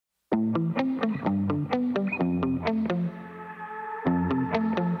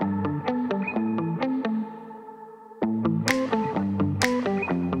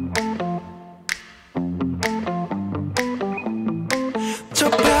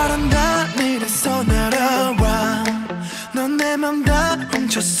하늘에서 날아와 넌 내 맘 다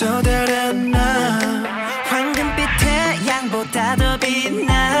훔쳤어 달아나 황금빛 태양보다 더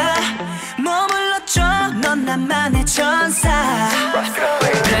빛나 머물러줘 넌 나만의 천사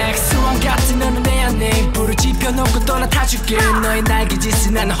백스원 같은 너는 내 안에 불을 지펴놓고 떠나 타줄게 너의 날개짓에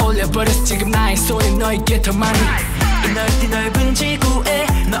나는 홀려버렸어 지금 나의 손이 너에게 더 많이 이 넓디 넓은 지구에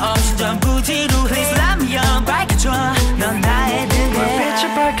너 없인 전부 지루해 Please let me on 밝혀줘 넌 나의 등에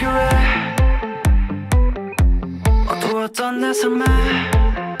불빛이 Valkyrie 어두웠던 내 삶에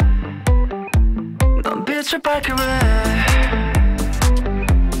넌 빛을 Valkyrie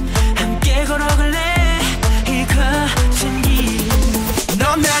함께 걸어갈래 이 거친 길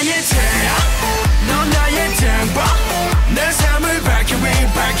넌 나의 태양 넌 나의 tempo 내 삶을 Valkyrie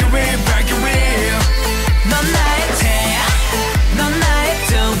Valkyrie Valkyrie 넌 나의 태양 넌 나의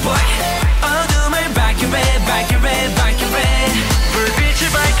tumboy 어둠을 Valkyrie Valkyrie Valkyrie 불빛이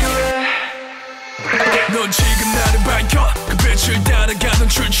Valkyrie 넌 지금 나를 밝혀 그 빛을 따라가던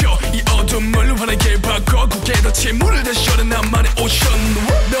출처 이 어둠을 환하게 바꿔 굳게 닫힌 문을 다시 열어 나만의 오션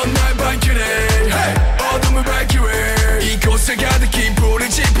넌 날 밝히네 hey. 어둠을 Valkyrie 이곳에 가득히 불을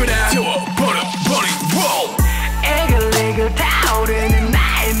지펴라 태워버려 이글이글 타오르는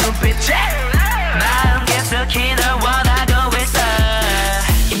나의 눈빛에 마음 계속히 널 원하고 있어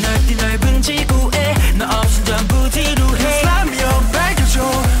이 넓디 넓은 지구에 너 없인 전부 지루해 라면 밝혀줘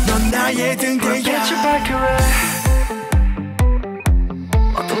넌 나의 등대야 빛을 Valkyrie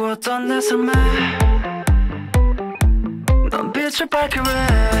어두웠던 내 삶에 넌 빛을 Valkyrie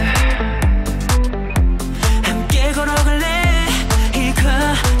함께 걸어갈래 이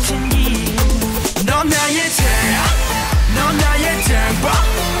거친 길 넌 나의 태양 넌 나의 tempo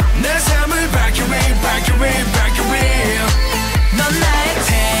내 삶을 Valkyrie Valkyrie Valkyrie 넌 나의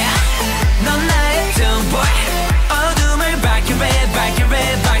태양 넌 나의 tumboy 어둠을 Valkyrie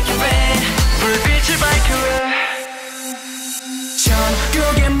Valkyrie Valkyrie 불빛이 Valkyrie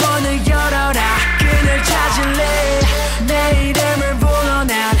천국의 문을 열어라 그녀를 찾을래 내 이름을 불러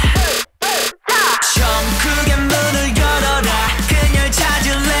난 천국의 문을 열어라 그녀를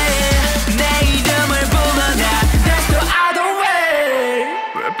찾을래 내 이름을 불러 난 There's no other way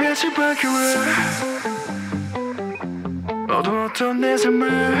불빛이 Valkyrie 어두웠던 내 삶을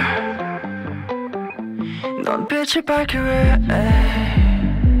넌 빛이 Valkyrie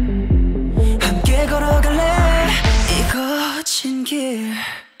함께 걸어갈래 이 거친 길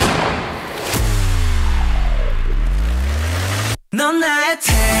넌 나의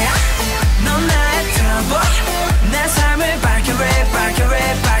태양 넌 나의 tumboy 내 삶을 Valkyrie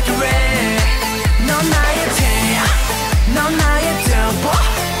Valkyrie Valkyrie 넌 나의 태양 넌 나의 tumboy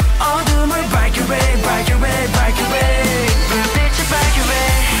어둠을 Valkyrie Valkyrie Valkyrie 불빛이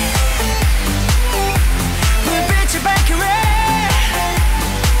Valkyrie 불빛이 Valkyrie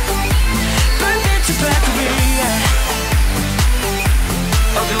불빛이 Valkyrie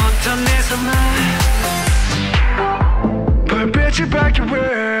어두웠던 내 삶에 불빛이 Valkyrie